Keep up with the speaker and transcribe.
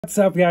What's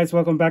up guys,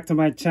 welcome back to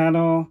my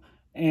channel,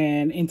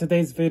 and in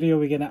today's video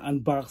we're gonna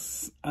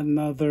unbox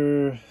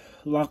another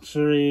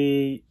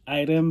luxury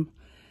item.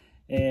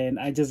 And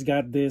I just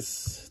got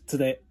this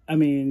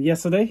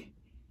yesterday.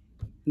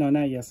 No,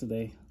 not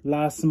yesterday,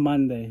 last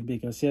Monday,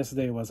 because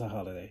yesterday was a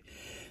holiday.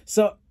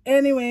 So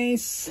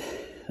anyways,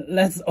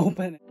 let's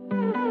open it.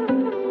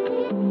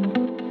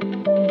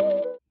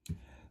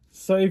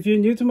 So if you're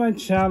new to my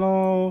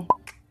channel,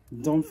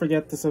 don't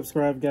forget to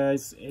subscribe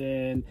guys.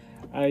 And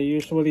I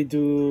usually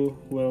do,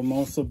 well,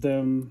 most of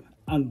them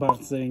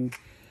unboxing.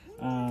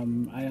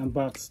 I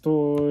unbox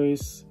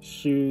toys,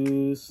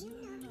 shoes,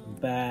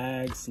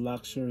 bags,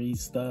 luxury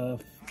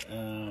stuff,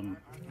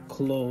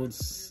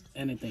 clothes,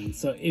 anything.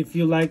 So if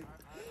you like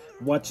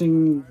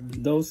watching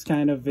those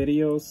kind of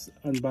videos,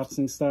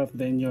 unboxing stuff,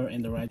 then you're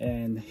in the right.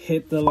 And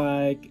hit the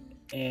like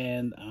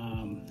and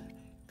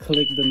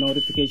click the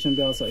notification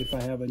bell, so if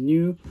I have a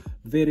new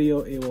video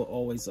it will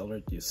always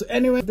alert you. So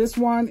anyway, this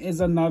one is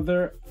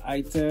another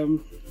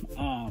item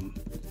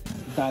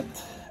that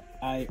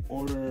I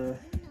order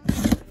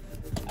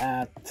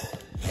at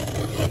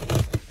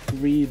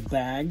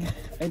Rebag,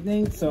 I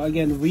think. So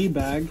again,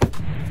 Rebag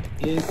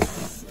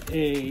is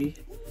a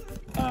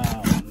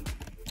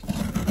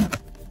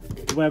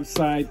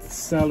website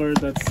seller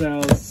that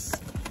sells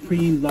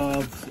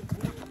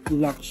pre-loved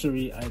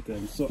luxury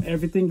items. So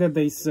everything that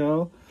they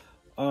sell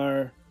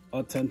are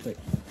authentic.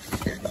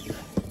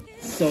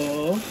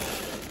 So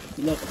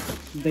look,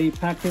 they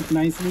pack it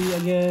nicely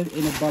again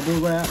in a bubble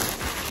wrap.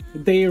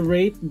 They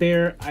rate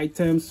their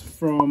items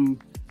from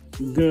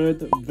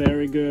good,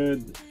 very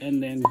good,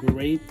 and then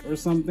great or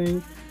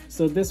something.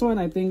 So this one,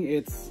 I think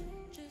it's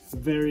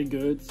very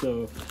good.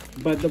 So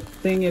but the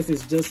thing is,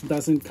 it just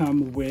doesn't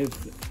come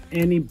with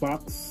any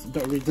box,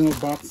 the original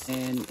box,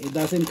 and it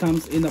doesn't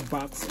come in a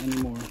box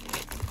anymore.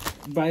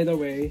 By the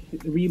way,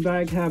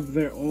 Rebag have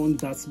their own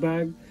dust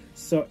bag.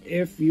 So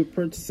if you're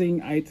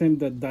purchasing item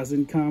that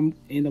doesn't come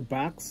in a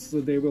box,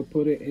 so they will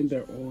put it in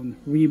their own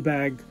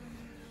Rebag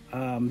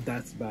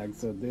dust bag.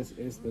 So this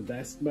is the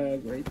dust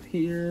bag right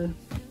here.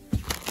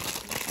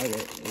 Okay,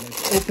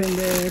 let's open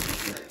this.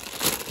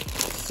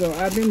 So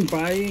I've been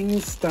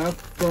buying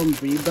stuff from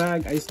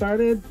Rebag. I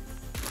started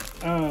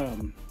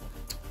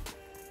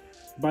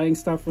buying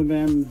stuff from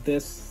them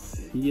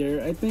this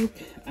year, I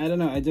think. I don't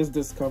know, I just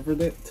discovered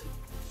it.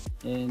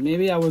 And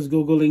maybe I was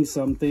Googling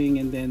something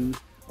and then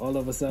all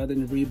of a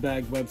sudden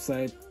Rebag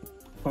website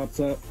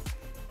pops up,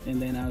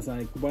 and then I was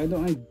like, why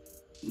don't I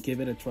give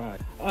it a try?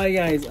 Alright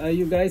guys, are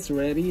you guys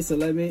ready? So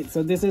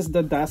this is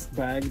the dust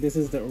bag. This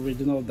is the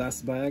original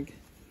dust bag.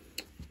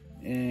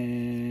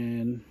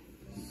 And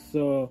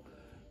so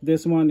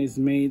this one is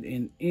made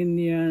in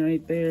India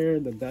right there,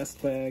 the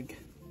dust bag.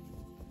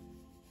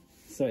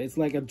 So it's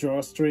like a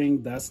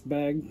drawstring dust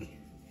bag.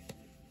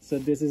 So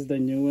this is the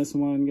newest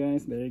one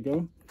guys. There you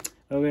go.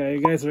 Okay, are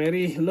you guys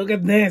ready? Look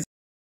at this.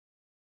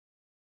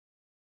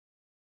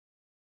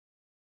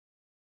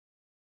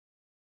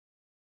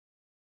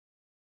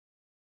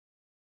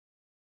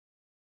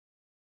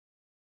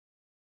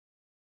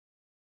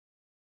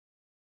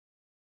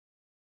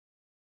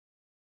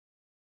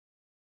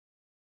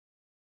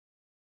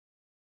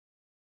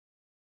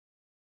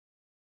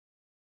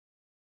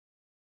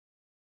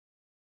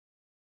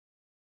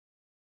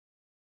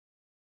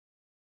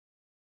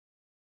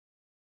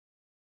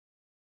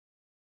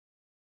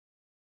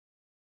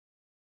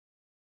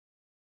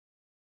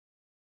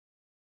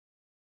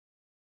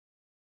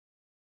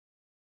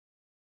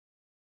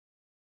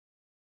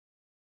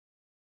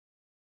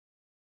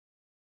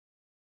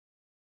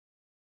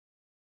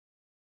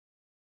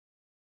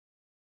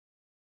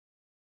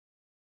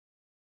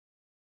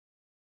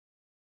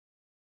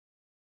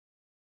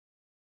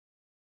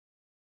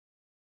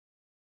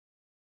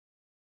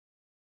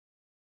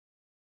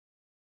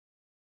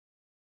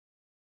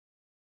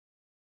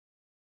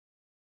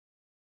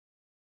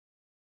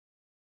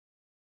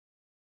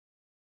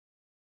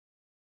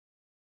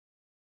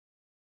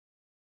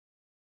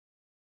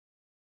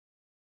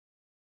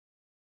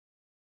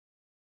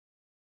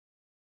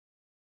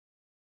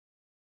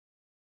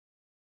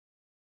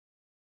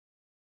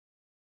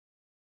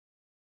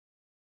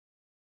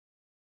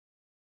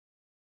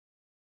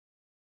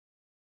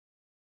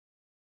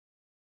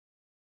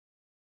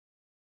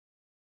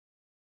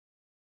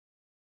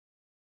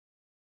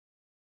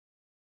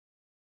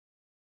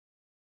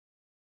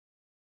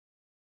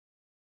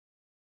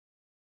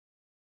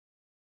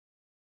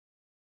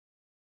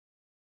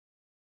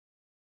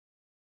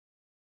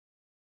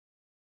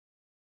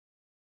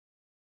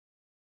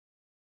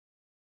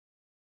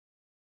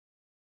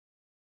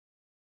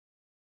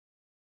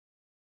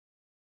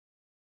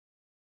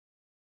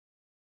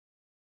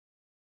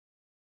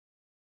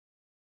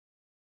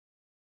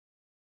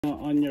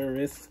 On your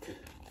wrist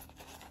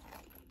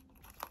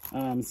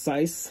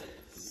size.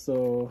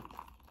 So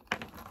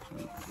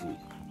let's see,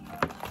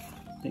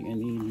 I think I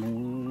need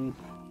more,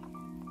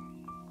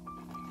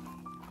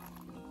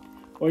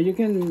 or you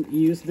can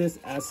use this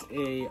as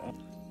a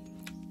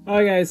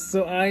alright guys,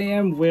 so I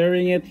am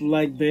wearing it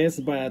like this,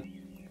 but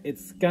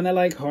it's kind of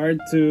like hard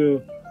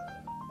to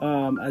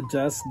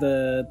adjust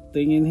the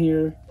thing in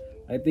here.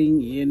 I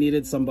think you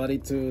needed somebody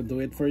to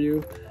do it for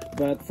you,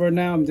 but for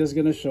now I'm just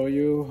gonna show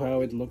you how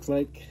it looks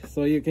like.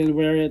 So you can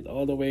wear it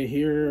all the way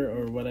here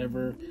or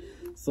whatever.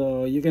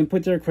 So you can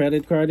put your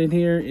credit card in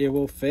here, it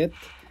will fit,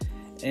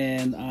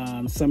 and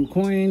some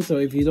coins. So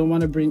if you don't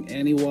want to bring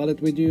any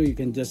wallet with you, you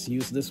can just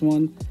use this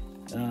one,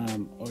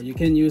 or you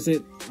can use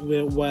it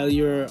while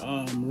you're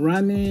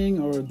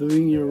running or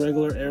doing your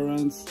regular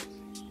errands,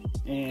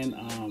 and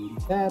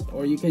that,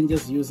 or you can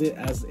just use it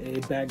as a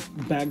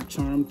bag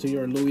charm to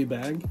your Louis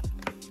bag.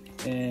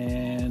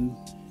 And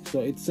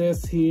so it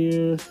says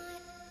here,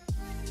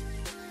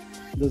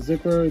 the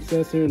zipper, it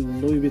says here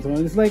Louis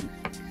Vuitton. It's like,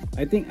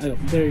 I think,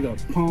 there you go,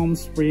 Palm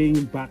Spring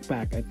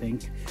backpack, I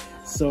think.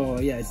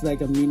 So yeah, it's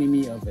like a mini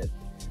me of it.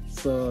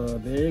 So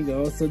there you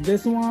go. So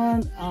this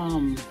one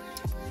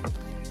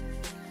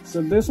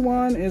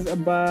is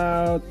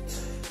about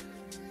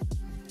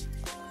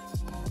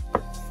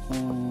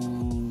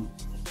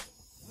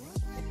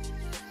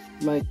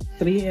like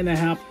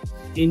 3.5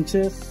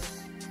 inches.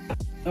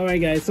 All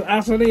right guys, so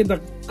actually the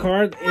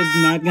card is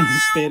not gonna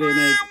fit in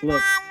it.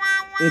 Look,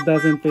 it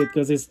doesn't fit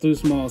because it's too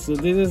small. So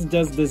this is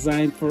just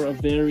designed for a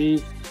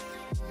very,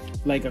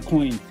 like a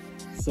coin.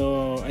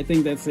 So I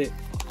think that's it.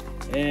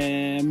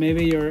 And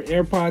maybe your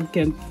AirPod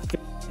can fit.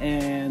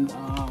 And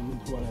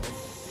what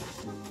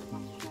else?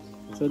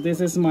 So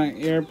this is my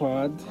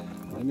AirPod.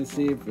 Let me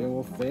see if it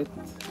will fit.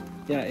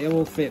 Yeah, it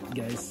will fit,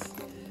 guys.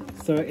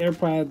 So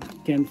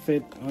AirPod can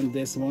fit on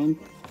this one.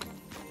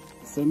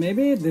 So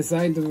maybe it's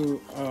designed to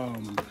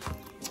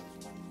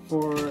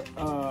for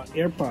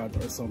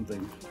AirPod or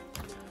something.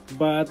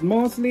 But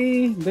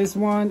mostly this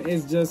one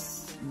is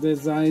just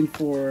designed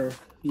for,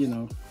 you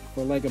know,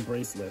 for like a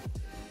bracelet.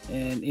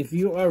 And if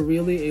you are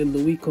really a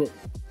Louis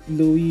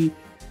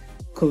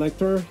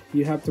collector,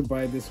 you have to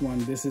buy this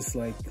one. This is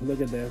like, look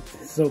at that,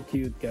 it's so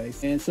cute,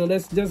 guys. And so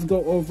let's just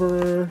go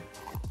over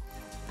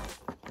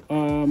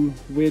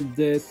with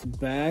this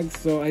bag.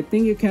 So I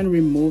think you can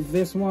remove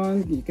this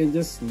one. You can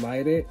just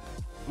slide it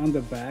on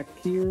the back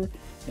here,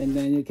 and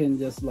then you can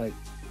just, like,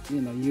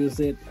 you know, use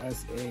it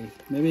as a,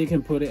 maybe you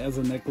can put it as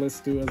a necklace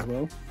too as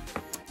well.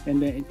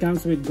 And then it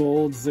comes with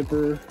gold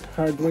zipper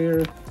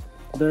hardware.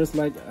 There's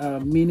like a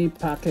mini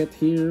pocket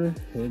here,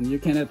 and you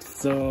cannot,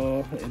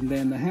 so, and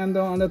then the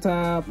handle on the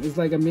top is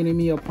like a mini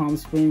me of Palm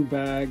Spring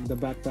bag, the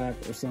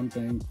backpack or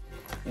something.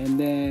 And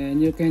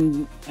then you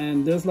can,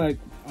 and there's like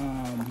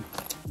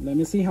let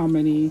me see how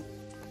many,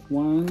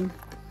 1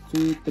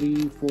 2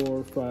 3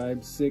 4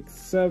 5 6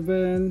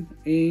 7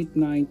 8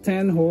 9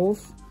 10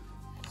 holes.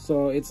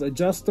 So it's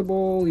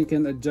adjustable, you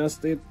can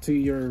adjust it to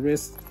your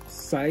wrist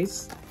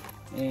size.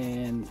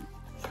 And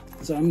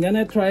so I'm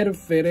gonna try to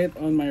fit it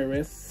on my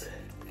wrist,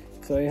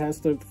 so it has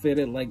to fit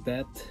it like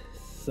that.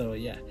 So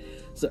yeah,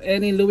 so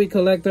any Louis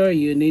collector,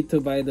 you need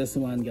to buy this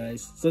one,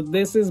 guys. So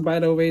this is, by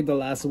the way, the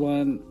last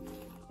one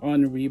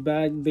on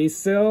Rebag. They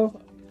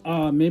sell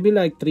maybe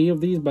like 3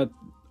 of these, but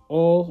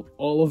all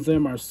of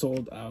them are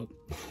sold out.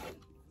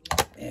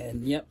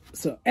 And yep,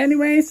 so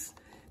anyways,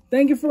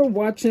 thank you for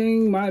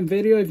watching my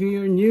video. If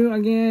you're new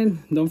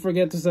again, don't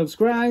forget to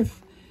subscribe.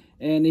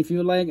 And if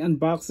you like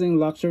unboxing,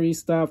 luxury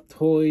stuff,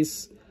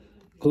 toys,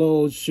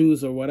 clothes,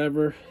 shoes, or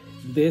whatever,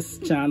 this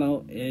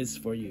channel is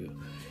for you.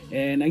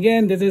 And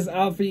again, this is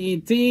Alfie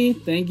ET.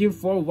 Thank you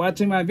for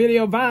watching my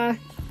video. Bye.